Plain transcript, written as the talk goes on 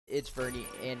It's Ferny,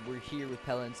 and we're here with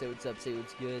Pelon. Say what's up, say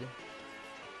what's good.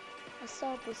 What's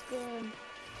up, what's good?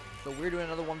 So we're doing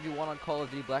another 1v1 on Call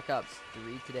of Duty Black Ops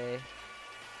 3 today.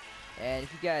 And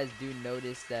if you guys do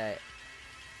notice that...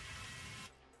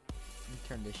 Let me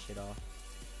turn this shit off.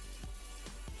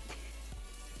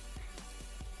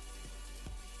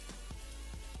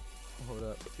 Hold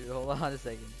up, dude, hold on a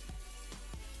second.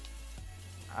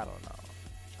 I don't know.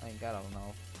 I don't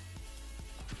know.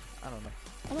 I don't know.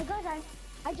 Oh my god,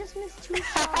 I just missed 2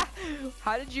 shots.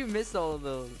 How did you miss all of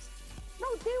those? No,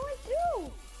 they went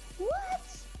through. What?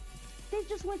 They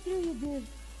just went through you, dude.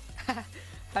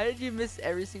 How did you miss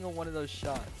every single one of those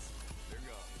shots?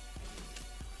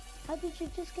 How did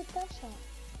you just get that shot?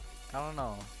 I don't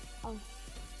know. Oh.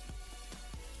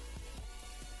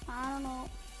 I don't know.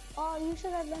 Oh, you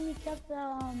should have let me keep the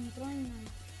throwing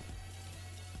knife.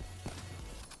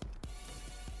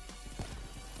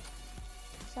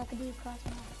 So I could do a cross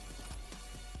map.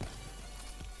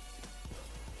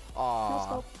 Aww.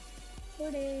 No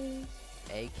 4 days.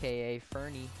 AKA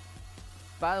Ferny.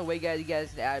 By the way, guys, you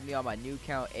guys can add me on my new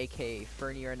account, AKA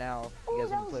Ferny, right now. If you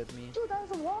guys want to play with me. Dude, that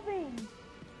was a wallbang.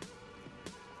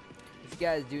 If you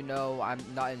guys do know, I'm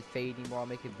not in Fade anymore. I'll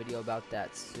make a video about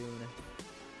that soon.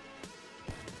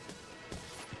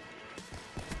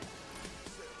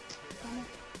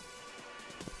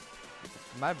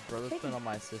 My brother's playing on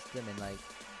my system, and like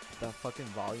the fucking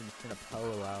volume is turned up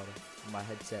hella loud on my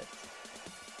headset.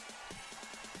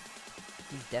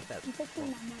 He's deaf at.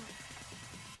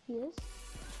 He is?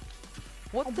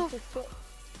 What the fuck?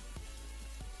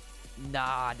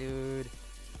 Nah, dude.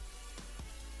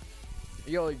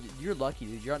 Yo, you're lucky,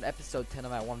 dude. You're on episode 10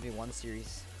 of my 1v1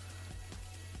 series.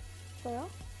 For real?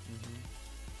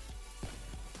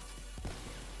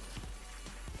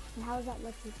 And how is that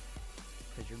lucky?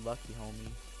 Cause you're lucky,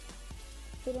 homie.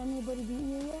 Did anybody beat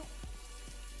you yet?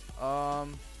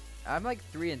 I'm like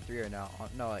 3-3 right now.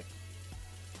 No, like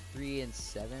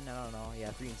 3-7. I don't know.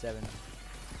 Yeah, 3-7.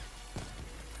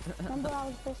 Remember, I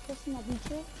was the first person that beat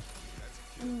you.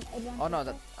 Oh no,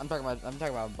 I'm talking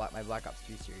about my Black Ops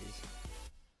 2 series.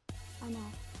 I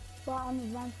know. Well, on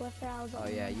Advanced Warfare, I was. Oh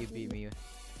yeah, you beat me. Yeah.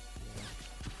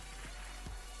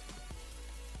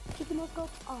 Chicken no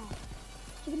scope. Oh.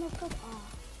 Chicken no scope. Oh.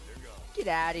 Get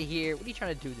out of here! What are you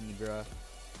trying to do to me, bro?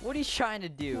 What are you trying to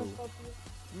do? No scope.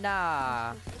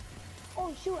 Nah.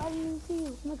 Oh shoot! I didn't even see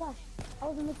you. Oh my gosh! I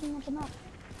wasn't looking at the map.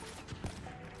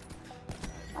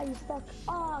 Oh, you stuck.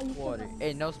 Oh, you stuck. Water.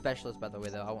 Hey, no specialist, by the way,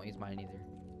 though. I won't use mine either.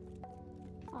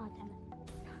 Oh, damn it.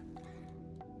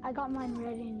 I got mine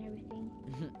ready and everything.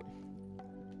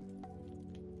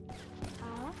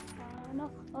 No.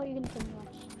 Oh, you're gonna tell me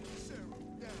watch.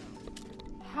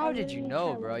 How did you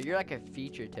know, bro? You're like a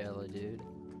feature teller, dude.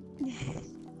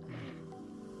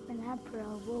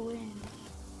 FernandPRO will win.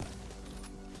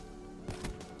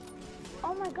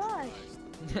 Oh my gosh!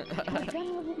 My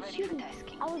gun wasn't shooting.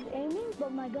 I was aiming,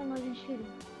 but my gun wasn't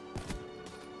shooting.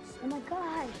 Oh my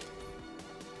gosh!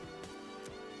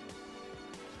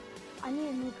 I need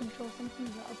a new control.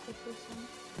 Something's up with this one.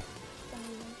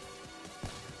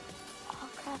 Oh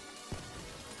crap!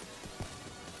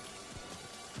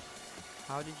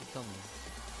 How did you kill me?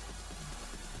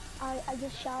 I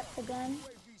just shot the gun.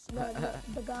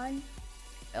 The gun.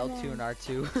 L2 and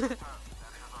R2.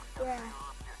 Yeah.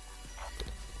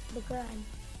 The gun.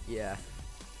 Yeah.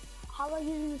 How about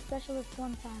using the specialist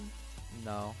one time?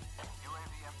 No.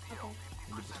 Okay.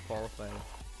 You're disqualified.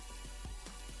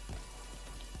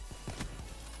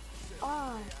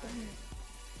 Ah, dang it.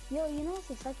 Yo, you know what's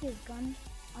the suckiest gun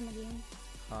on the game?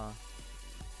 Huh?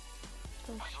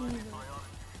 Toshiba.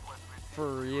 For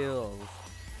real.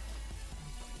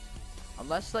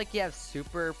 Unless like you have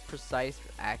super precise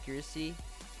accuracy,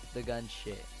 the gun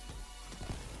shit.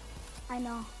 I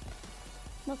know.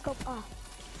 No scope. Ah.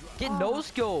 Get no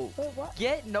scope. Wait, what?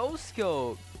 Get no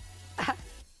scope.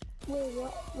 Wait,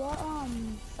 what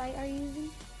site are you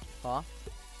using? Huh?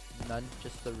 None.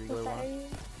 Just the regular What site are one. you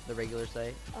using? The regular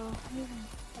site. Oh, I'm using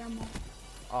thermal.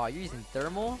 Oh, you're using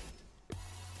thermal?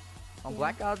 On Yeah.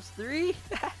 Black Ops 3?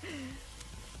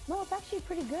 No, it's actually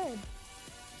pretty good.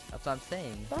 That's what I'm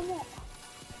saying.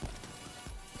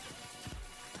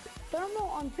 Thermal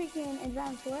on freaking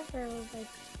Advanced Warfare was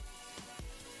like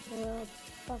the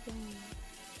fucking.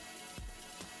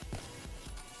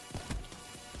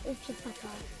 It's just like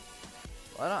us.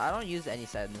 Well, I don't use any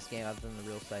site in this game other than the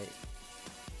real site.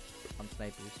 On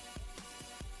snipers.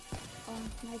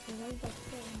 Sniper, what is that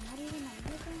still? Not even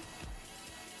American?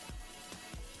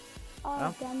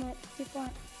 Oh, damn it.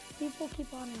 People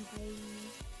keep on inviting me.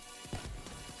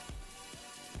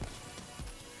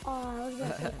 Oh, I was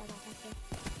gonna say that.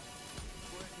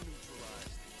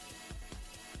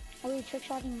 Are we trick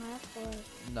shotting left or?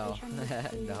 No, no.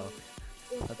 no.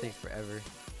 That'll take forever.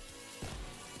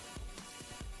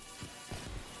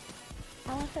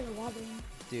 I went for the water.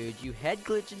 Dude, you head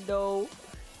glitching though.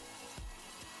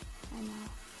 I know.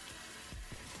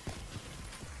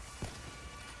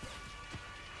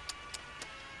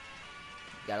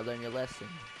 You gotta learn your lesson.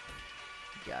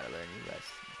 You gotta learn your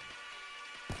lesson.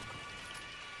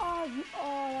 Oh,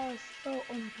 that was so.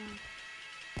 Oh my god.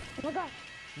 Oh my gosh.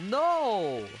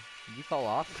 No! You fell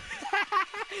off?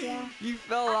 Yeah. You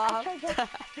fell off?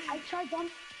 I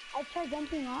tried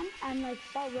jumping on and like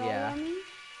start roll Yeah. running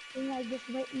and like just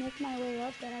make my way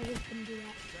up, but I just couldn't do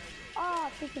that. Oh,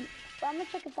 freaking. But I'm gonna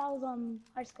check if that was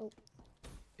hard scope.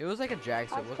 It was like a drag,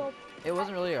 so it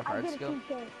wasn't really a hard skill.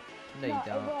 No, you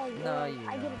don't. No, you don't.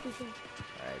 I get a free kill.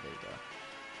 Alright, there you go.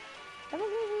 That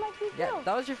wasn't even my free kill. Yeah,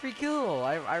 that was your free kill.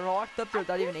 I walked up there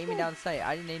without even aiming down sight.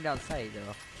 I didn't aim down sight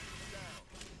though.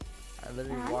 I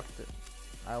literally walked it.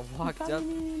 I walked up.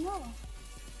 Know.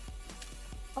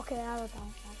 Okay, I was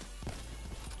down.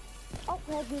 Oh,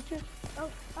 red glitcher.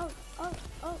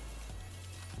 Oh.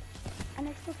 And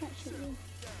I still can't shoot you.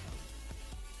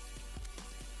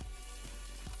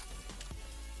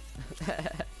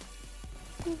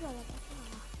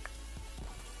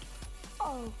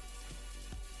 Oh.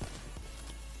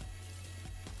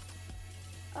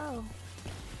 Oh.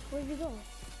 Where'd you go?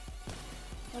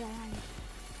 Where'd I hide?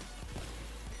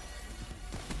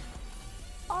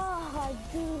 Oh,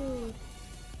 dude.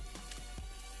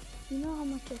 You know how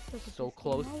much I suck at So this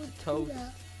close game. to toast.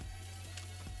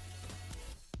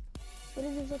 What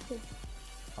is this up to?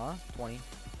 Huh? 20.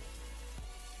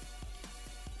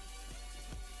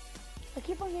 I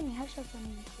keep on getting headshots on me,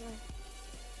 I swear.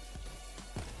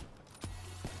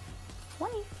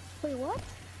 20? Wait, what?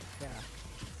 Yeah.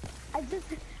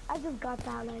 I just got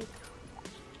that, like,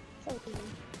 so easy.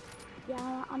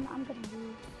 Yeah, I'm gonna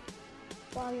leave.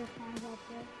 All your fans out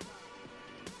there.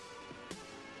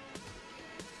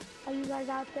 Are you guys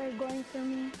out there going for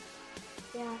me?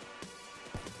 Yeah.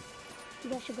 You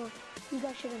guys should go. You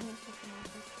guys should have been something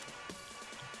like this.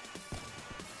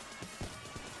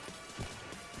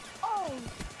 Oh!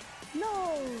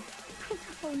 No!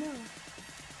 Oh no.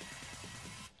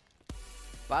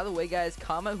 By the way, guys,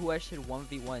 comment who I should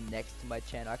 1v1 next to my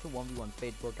channel. I can 1v1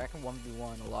 Fadeborg. I can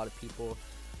 1v1 a lot of people.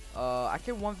 I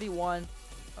can 1v1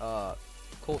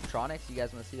 Coltronics. You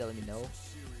guys want to see that? Let me know.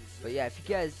 But yeah, if you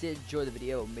guys did enjoy the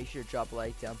video, make sure to drop a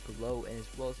like down below and as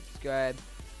well subscribe.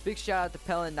 Big shout out to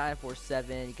Pelon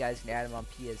 947. You guys can add him on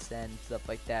PSN and stuff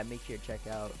like that. Make sure to check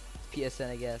out PSN,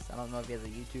 I guess. I don't know if he has a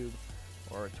YouTube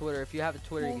or a Twitter. If you have a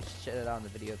Twitter, you can check it out in the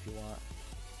video if you want.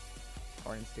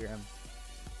 Or Instagram.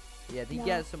 But yeah, thank you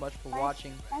guys so much for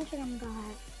watching.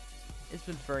 It's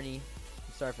been Ferny.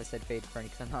 I'm sorry if I said Fade Ferny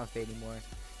because I'm not Fade anymore.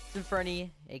 It's been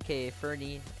Ferny, aka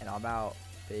Ferny, and I'm out.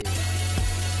 Peace.